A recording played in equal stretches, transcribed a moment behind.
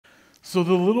So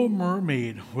The Little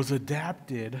Mermaid was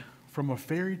adapted from a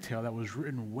fairy tale that was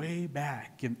written way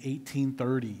back in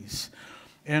 1830s.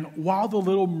 And while The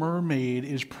Little Mermaid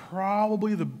is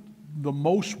probably the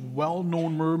most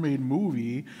well-known mermaid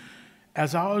movie,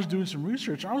 as I was doing some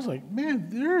research, I was like, man,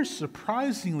 there's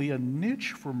surprisingly a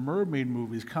niche for mermaid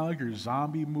movies, kind of like your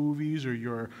zombie movies or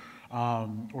your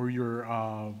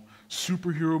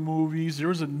superhero movies. There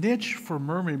was a niche for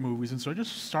mermaid movies, and so I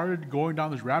just started going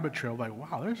down this rabbit trail like,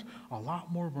 wow, there's a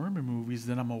lot more mermaid movies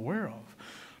than I'm aware of.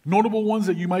 Notable ones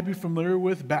that you might be familiar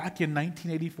with: back in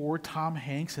 1984, Tom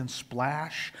Hanks in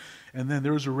Splash. And then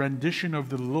there was a rendition of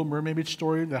the Little Mermaid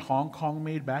story that Hong Kong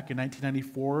made back in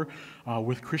 1994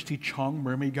 with Christy Chung,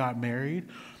 Mermaid Got Married.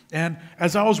 And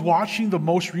as I was watching the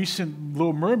most recent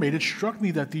Little Mermaid, it struck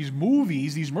me that these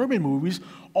movies, these mermaid movies,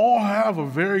 all have a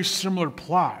very similar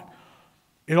plot.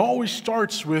 It always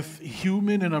starts with a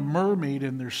human and a mermaid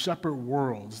in their separate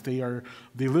worlds. They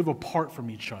live apart from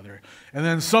each other. And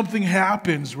then something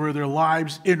happens where their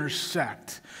lives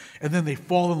intersect. And then they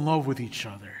fall in love with each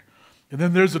other. And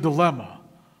then there's a dilemma.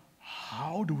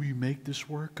 How do we make this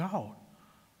work out?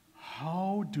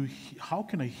 How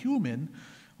can a human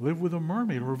live with a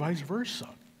mermaid or vice versa?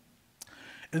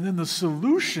 And then the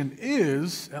solution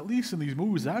is, at least in these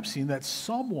movies I've seen, that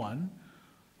someone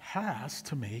has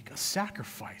to make a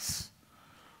sacrifice.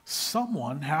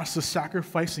 Someone has to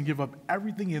sacrifice and give up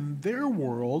everything in their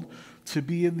world to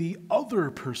be in the other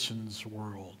person's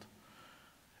world.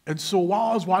 And so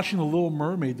while I was watching The Little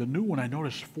Mermaid, the new one, I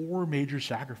noticed 4 major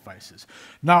sacrifices.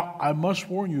 Now, I must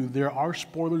warn you, there are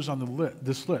spoilers on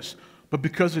this list. But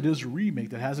because it is a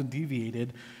remake that hasn't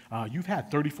deviated, you've had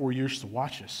 34 years to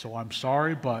watch this. So I'm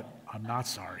sorry, but I'm not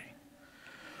sorry.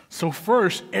 So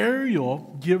first,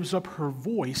 Ariel gives up her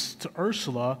voice to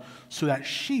Ursula so that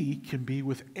she can be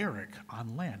with Eric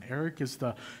on land. Eric is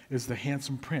the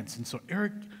handsome prince. And so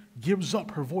Eric gives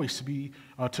up her voice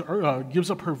to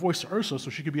Ursula so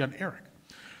she could be on Eric.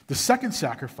 The second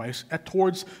sacrifice,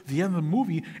 towards the end of the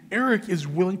movie, Eric is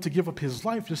willing to give up his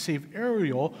life to save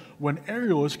Ariel when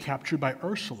Ariel is captured by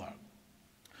Ursula.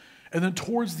 And then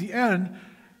towards the end,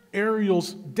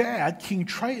 Ariel's dad, King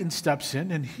Triton, steps in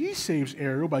and he saves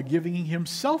Ariel by giving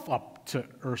himself up to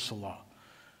Ursula.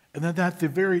 And then at the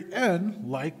very end,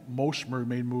 like most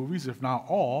mermaid movies, if not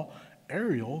all,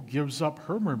 Ariel gives up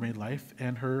her mermaid life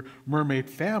and her mermaid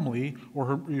family,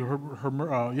 or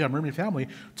mermaid family,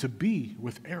 to be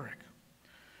with Eric.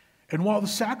 And while the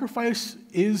sacrifice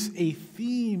is a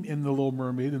theme in The Little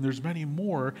Mermaid, and there's many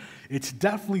more, it's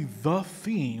definitely the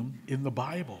theme in the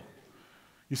Bible.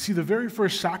 You see, the very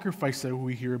first sacrifice that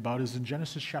we hear about is in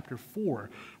Genesis chapter 4,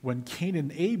 when Cain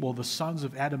and Abel, the sons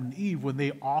of Adam and Eve, when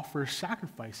they offer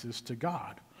sacrifices to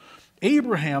God.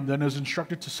 Abraham then is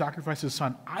instructed to sacrifice his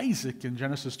son Isaac in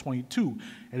Genesis 22.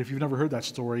 And if you've never heard that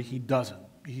story, he doesn't.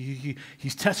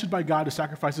 He's tested by God to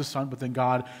sacrifice his son, but then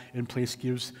God in place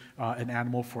gives a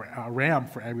ram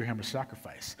for Abraham to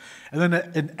sacrifice. And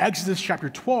then in Exodus chapter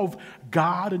 12,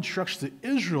 God instructs the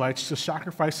Israelites to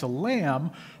sacrifice a lamb,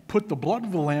 put the blood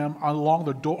of the lamb along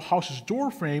the house's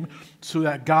doorframe so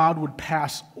that God would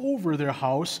pass over their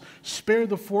house, spare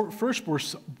the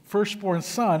firstborn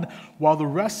son, while the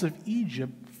rest of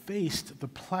Egypt faced the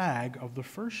plague of the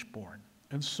firstborn.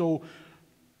 And so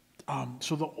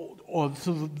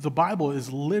the Bible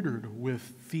is littered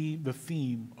with the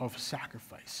theme of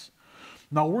sacrifice.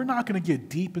 Now, we're not going to get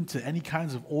deep into any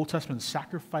kinds of Old Testament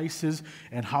sacrifices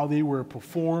and how they were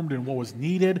performed and what was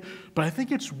needed, but I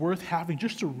think it's worth having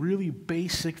just a really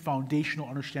basic foundational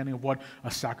understanding of what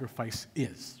a sacrifice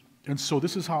is. And so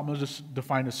this is how I'm going to just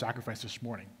define a sacrifice this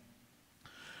morning.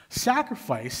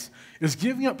 Sacrifice is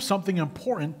giving up something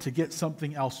important to get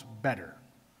something else better.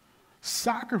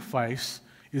 Sacrifice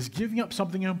is giving up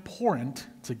something important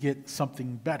to get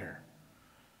something better.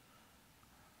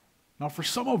 Now, for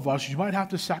some of us, you might have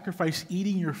to sacrifice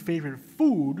eating your favorite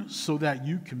food so that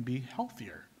you can be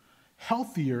healthier.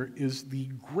 Healthier is the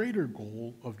greater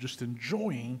goal of just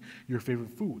enjoying your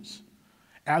favorite foods.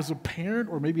 As a parent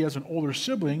or maybe as an older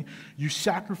sibling, you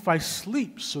sacrifice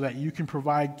sleep so that you can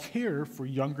provide care for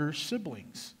younger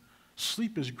siblings.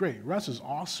 Sleep is great. Rest is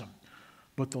awesome.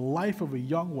 But the life of a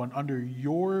young one under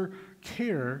your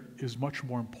care is much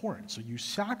more important. So you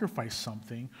sacrifice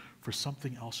something for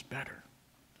something else better.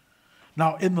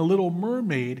 Now, in The Little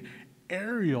Mermaid,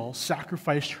 Ariel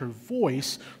sacrificed her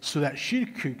voice so that she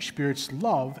could experience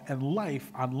love and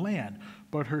life on land.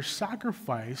 But her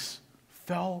sacrifice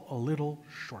fell a little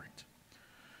short.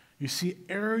 You see,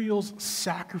 Ariel's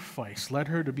sacrifice led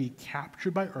her to be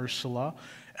captured by Ursula,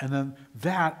 and then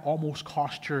that almost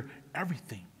cost her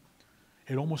everything.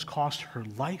 It almost cost her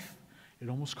life. It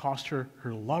almost cost her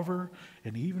her lover,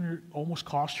 and even almost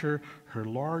cost her her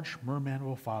large merman of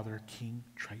a father, King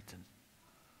Triton.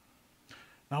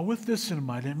 Now, with this in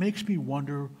mind, it makes me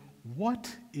wonder,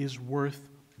 what is worth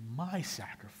my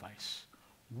sacrifice?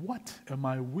 What am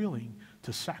I willing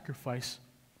to sacrifice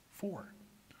for?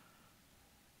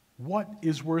 What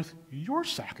is worth your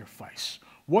sacrifice?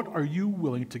 What are you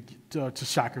willing to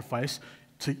sacrifice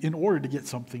in order to get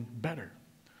something better?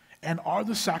 And are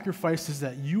the sacrifices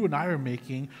that you and I are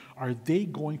making, are they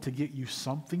going to get you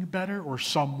something better or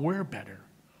somewhere better?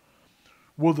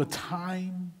 Will the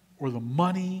time or the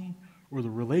money or the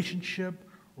relationship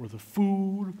or the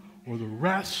food or the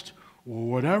rest or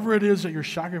whatever it is that you're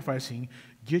sacrificing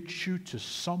get you to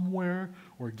somewhere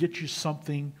or get you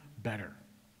something better?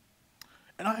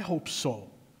 And I hope so.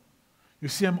 You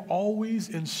see, I'm always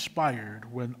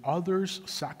inspired when others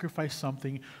sacrifice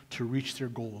something to reach their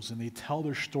goals, and they tell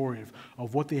their story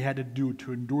of what they had to do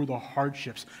to endure the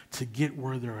hardships to get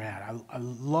where they're at. I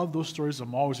love those stories.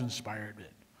 I'm always inspired by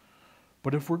it.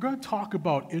 But if we're going to talk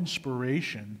about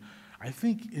inspiration, I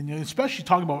think, and especially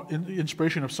talking about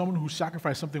inspiration of someone who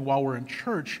sacrificed something while we're in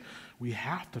church, we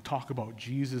have to talk about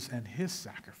Jesus and his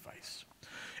sacrifice.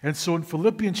 And so in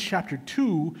Philippians chapter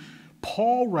 2,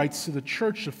 Paul writes to the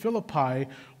church of Philippi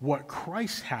what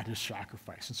Christ had to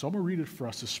sacrifice. And so I'm going to read it for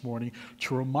us this morning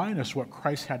to remind us what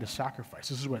Christ had to sacrifice.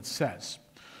 This is what it says.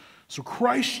 So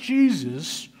Christ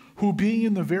Jesus, who being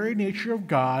in the very nature of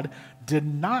God, did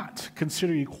not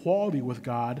consider equality with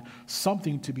God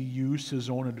something to be used to his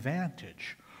own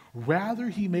advantage. Rather,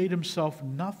 he made himself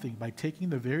nothing by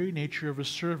taking the very nature of a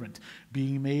servant,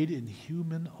 being made in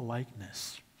human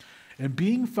likeness. And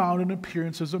being found in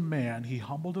appearance as a man, he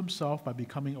humbled himself by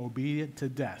becoming obedient to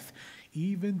death,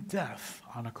 even death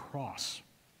on a cross.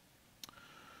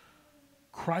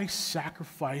 Christ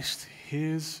sacrificed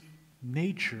his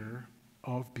nature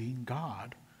of being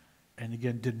God, and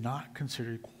again, did not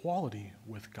consider equality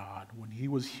with God when he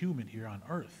was human here on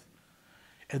earth.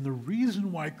 And the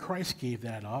reason why Christ gave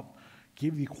that up,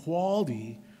 gave the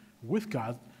equality with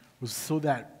God, was so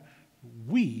that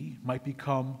we might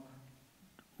become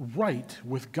right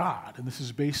with God. And this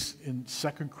is based in 2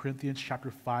 Corinthians chapter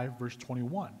 5, verse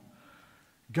 21.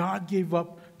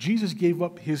 Jesus gave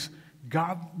up his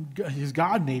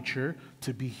God nature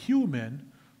to be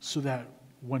human so that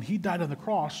when he died on the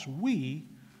cross, we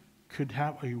could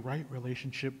have a right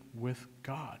relationship with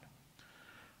God.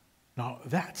 Now,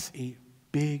 that's a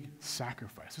big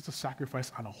sacrifice. It's a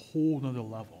sacrifice on a whole nother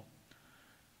level.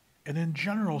 And in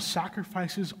general,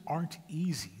 sacrifices aren't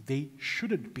easy. They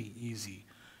shouldn't be easy.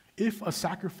 If a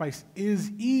sacrifice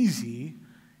is easy,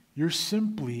 you're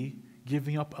simply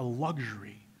giving up a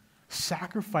luxury.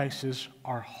 Sacrifices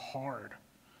are hard.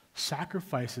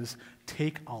 Sacrifices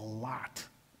take a lot.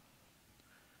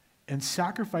 And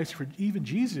sacrifice for even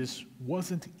Jesus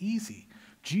wasn't easy.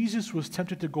 Jesus was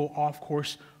tempted to go off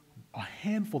course a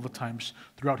handful of times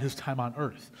throughout his time on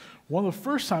earth. One of the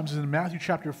first times is in Matthew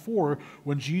chapter 4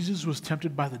 when Jesus was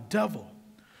tempted by the devil.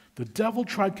 The devil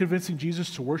tried convincing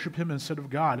Jesus to worship him instead of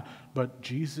God, but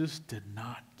Jesus did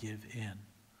not give in.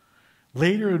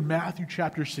 Later in Matthew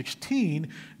chapter 16,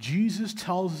 Jesus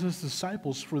tells his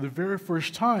disciples for the very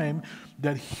first time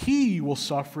that he will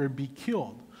suffer and be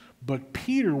killed. But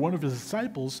Peter, one of his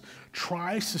disciples,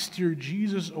 tries to steer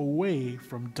Jesus away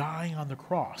from dying on the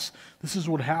cross. This is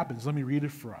what happens. Let me read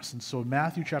it for us. And so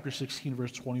Matthew chapter 16,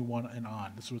 verse 21 and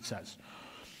on, this is what it says.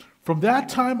 From that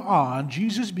time on,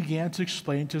 Jesus began to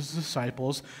explain to his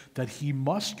disciples that he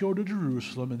must go to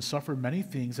Jerusalem and suffer many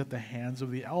things at the hands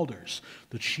of the elders,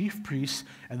 the chief priests,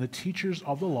 and the teachers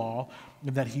of the law,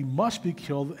 and that he must be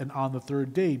killed and on the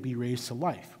third day be raised to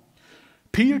life.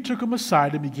 Peter took him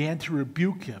aside and began to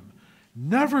rebuke him.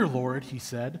 "Never, Lord," he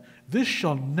said, "this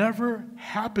shall never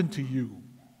happen to you."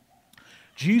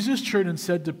 Jesus turned and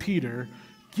said to Peter,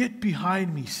 "Get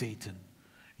behind me, Satan.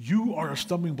 You are a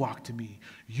stumbling block to me.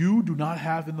 You do not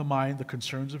have in the mind the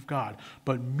concerns of God,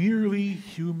 but merely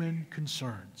human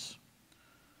concerns."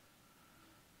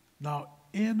 Now,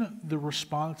 in the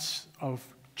response of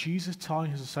Jesus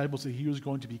telling his disciples that he was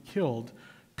going to be killed,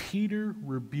 Peter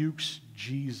rebukes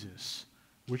Jesus,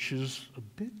 which is a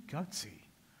bit gutsy.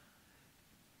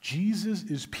 Jesus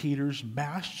is Peter's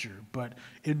master, but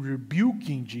in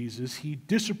rebuking Jesus, he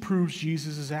disapproves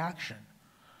Jesus' action.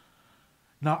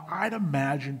 Now, I'd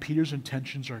imagine Peter's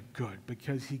intentions are good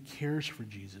because he cares for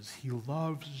Jesus. He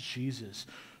loves Jesus,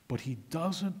 but he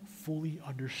doesn't fully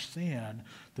understand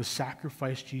the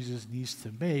sacrifice Jesus needs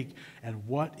to make and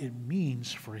what it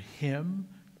means for him,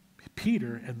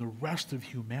 Peter, and the rest of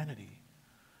humanity.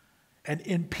 And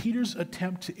in Peter's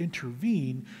attempt to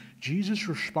intervene, Jesus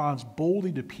responds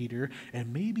boldly to Peter,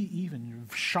 and maybe even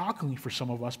shockingly for some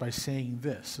of us, by saying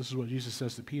this. This is what Jesus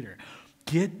says to Peter.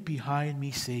 "Get behind me,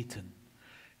 Satan.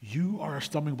 You are a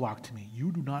stumbling block to me.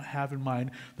 You do not have in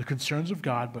mind the concerns of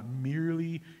God, but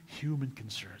merely human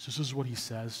concerns." This is what he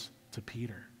says to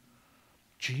Peter.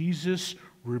 Jesus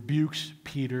rebukes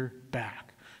Peter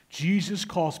back. Jesus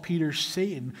calls Peter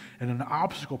Satan and an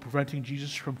obstacle preventing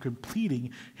Jesus from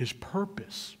completing his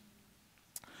purpose.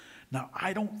 Now,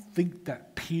 I don't think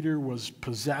that Peter was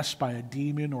possessed by a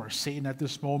demon or a Satan at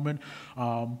this moment,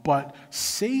 but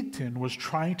Satan was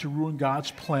trying to ruin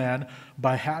God's plan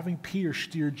by having Peter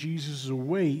steer Jesus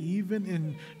away, even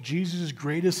in Jesus'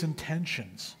 greatest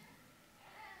intentions.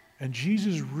 And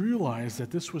Jesus realized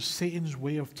that this was Satan's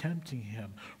way of tempting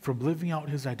him from living out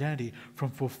his identity,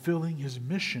 from fulfilling his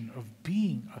mission of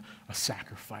being a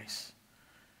sacrifice.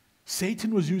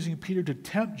 Satan was using Peter to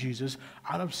tempt Jesus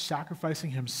out of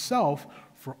sacrificing himself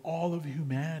for all of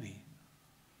humanity.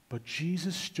 But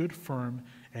Jesus stood firm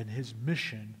in his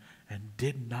mission and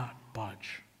did not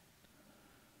budge.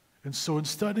 And so in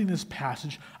studying this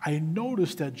passage, I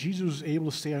noticed that Jesus was able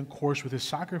to stay on course with his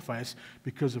sacrifice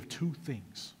because of two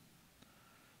things.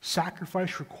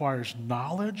 Sacrifice requires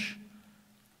knowledge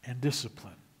and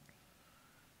discipline.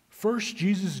 First,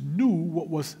 Jesus knew what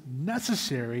was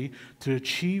necessary to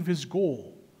achieve his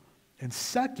goal. And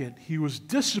second, he was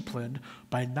disciplined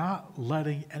by not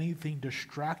letting anything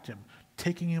distract him,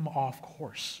 taking him off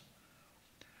course.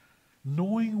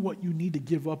 Knowing what you need to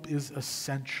give up is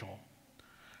essential.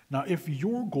 Now, if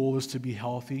your goal is to be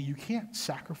healthy, you can't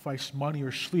sacrifice money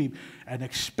or sleep and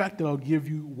expect that it'll give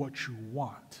you what you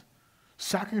want.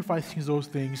 Sacrificing those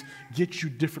things gets you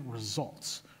different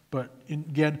results. But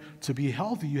again, to be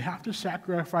healthy, you have to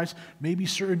sacrifice maybe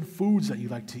certain foods that you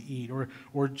like to eat, or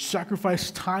sacrifice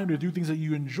time to do things that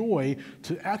you enjoy,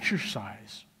 to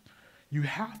exercise. You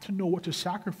have to know what to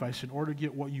sacrifice in order to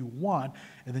get what you want,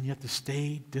 and then you have to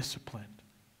stay disciplined.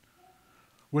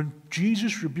 When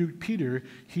Jesus rebuked Peter,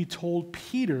 he told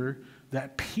Peter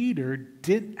that Peter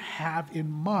didn't have in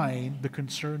mind the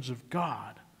concerns of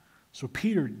God. So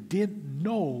Peter didn't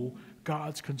know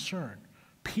God's concern.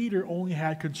 Peter only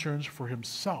had concerns for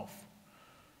himself.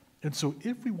 And so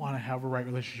if we want to have a right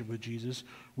relationship with Jesus,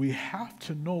 we have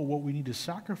to know what we need to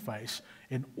sacrifice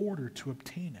in order to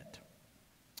obtain it.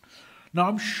 Now,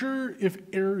 I'm sure if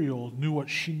Ariel knew what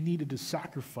she needed to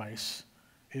sacrifice,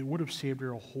 it would have saved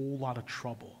her a whole lot of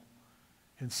trouble.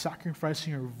 In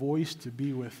sacrificing her voice to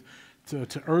be with,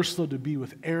 to Ursula to be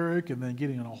with Eric, and then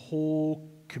getting in a whole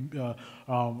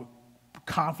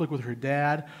conflict with her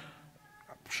dad,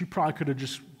 she probably could have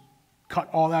just cut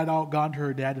all that out, gone to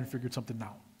her dad, and figured something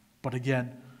out. But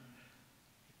again,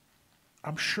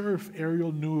 I'm sure if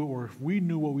Ariel knew, or if we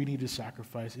knew what we needed to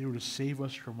sacrifice, it would have saved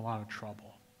us from a lot of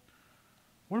trouble.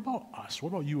 What about us? What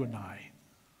about you and I?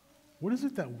 What is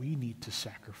it that we need to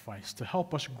sacrifice to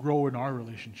help us grow in our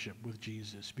relationship with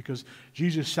Jesus? Because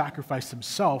Jesus sacrificed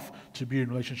himself to be in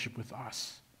relationship with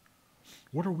us.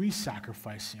 What are we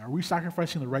sacrificing? Are we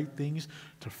sacrificing the right things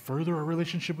to further our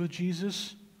relationship with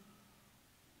Jesus?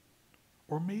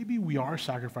 Or maybe we are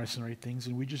sacrificing the right things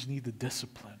and we just need the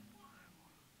discipline.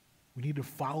 We need to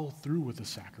follow through with the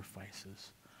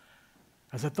sacrifices.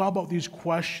 As I thought about these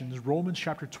questions, Romans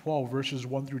chapter 12, verses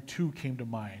 1 through 2 came to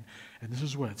mind. And this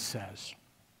is what it says.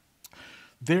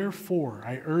 "Therefore,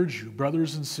 I urge you,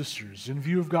 brothers and sisters, in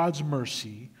view of God's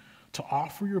mercy, to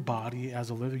offer your body as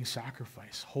a living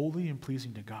sacrifice, holy and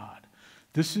pleasing to God.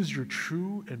 This is your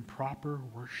true and proper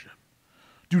worship.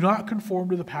 Do not conform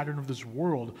to the pattern of this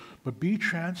world, but be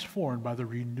transformed by the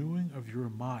renewing of your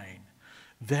mind.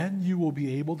 Then you will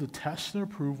be able to test and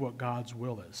approve what God's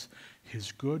will is,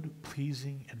 his good,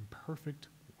 pleasing, and perfect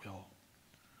will."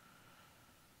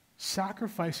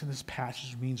 Sacrifice in this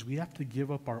passage means we have to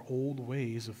give up our old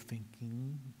ways of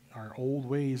thinking, our old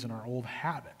ways and our old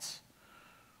habits.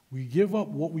 We give up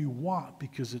what we want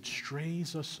because it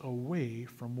strays us away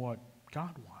from what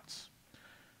God wants.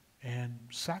 And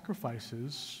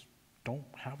sacrifices don't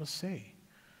have a say.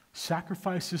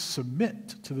 Sacrifices submit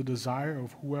to the desire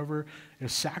of whoever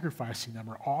is sacrificing them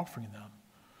or offering them.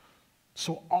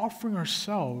 So offering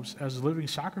ourselves as living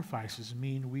sacrifices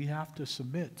mean we have to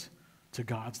submit to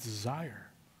God's desire.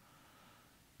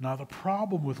 Now, the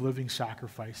problem with living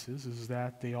sacrifices is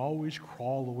that they always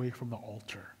crawl away from the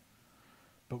altar.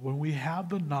 But when we have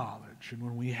the knowledge and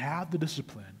when we have the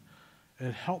discipline,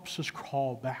 it helps us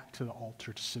crawl back to the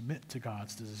altar to submit to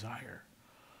God's desire.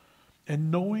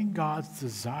 And knowing God's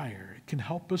desire can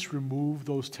help us remove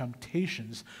those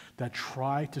temptations that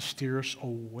try to steer us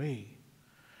away.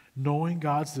 Knowing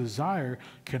God's desire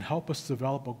can help us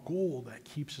develop a goal that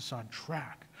keeps us on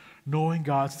track. Knowing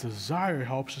God's desire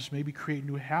helps us maybe create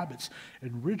new habits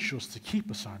and rituals to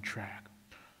keep us on track.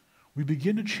 We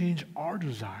begin to change our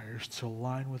desires to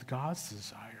align with God's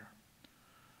desire.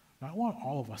 Now, I want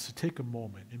all of us to take a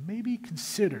moment and maybe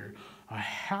consider a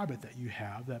habit that you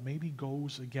have that maybe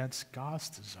goes against God's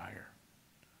desire.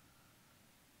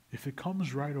 If it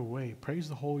comes right away, praise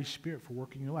the Holy Spirit for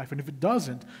working in your life. And if it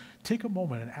doesn't, take a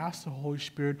moment and ask the Holy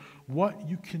Spirit what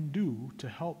you can do to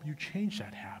help you change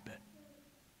that habit.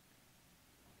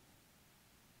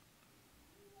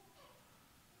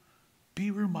 Be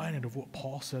reminded of what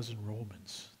Paul says in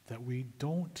Romans, that we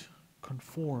don't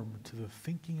conform to the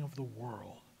thinking of the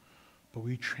world, but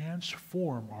we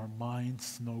transform our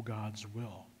minds to know God's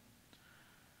will.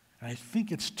 And I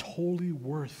think it's totally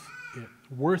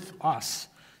worth us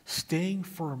staying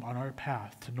firm on our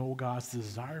path to know God's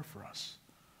desire for us.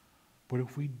 But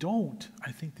if we don't,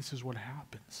 I think this is what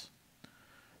happens.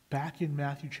 Back in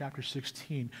Matthew chapter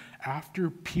 16, after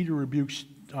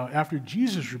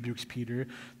Jesus rebukes Peter,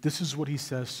 this is what he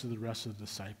says to the rest of the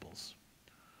disciples.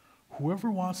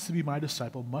 Whoever wants to be my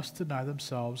disciple must deny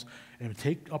themselves and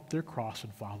take up their cross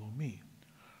and follow me.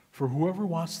 For whoever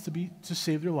wants to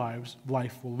save their life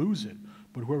will lose it,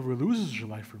 but whoever loses their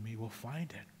life for me will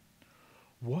find it.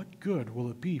 What good will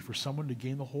it be for someone to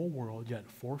gain the whole world yet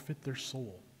forfeit their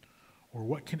soul? Or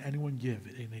what can anyone give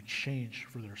in exchange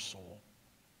for their soul?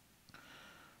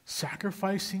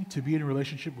 Sacrificing to be in a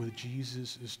relationship with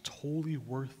Jesus is totally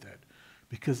worth it,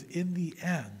 because in the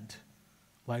end,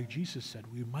 like Jesus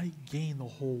said, we might gain the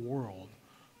whole world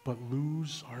but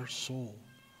lose our soul.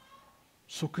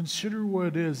 So consider what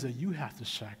it is that you have to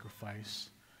sacrifice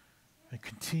and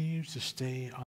continue to stay on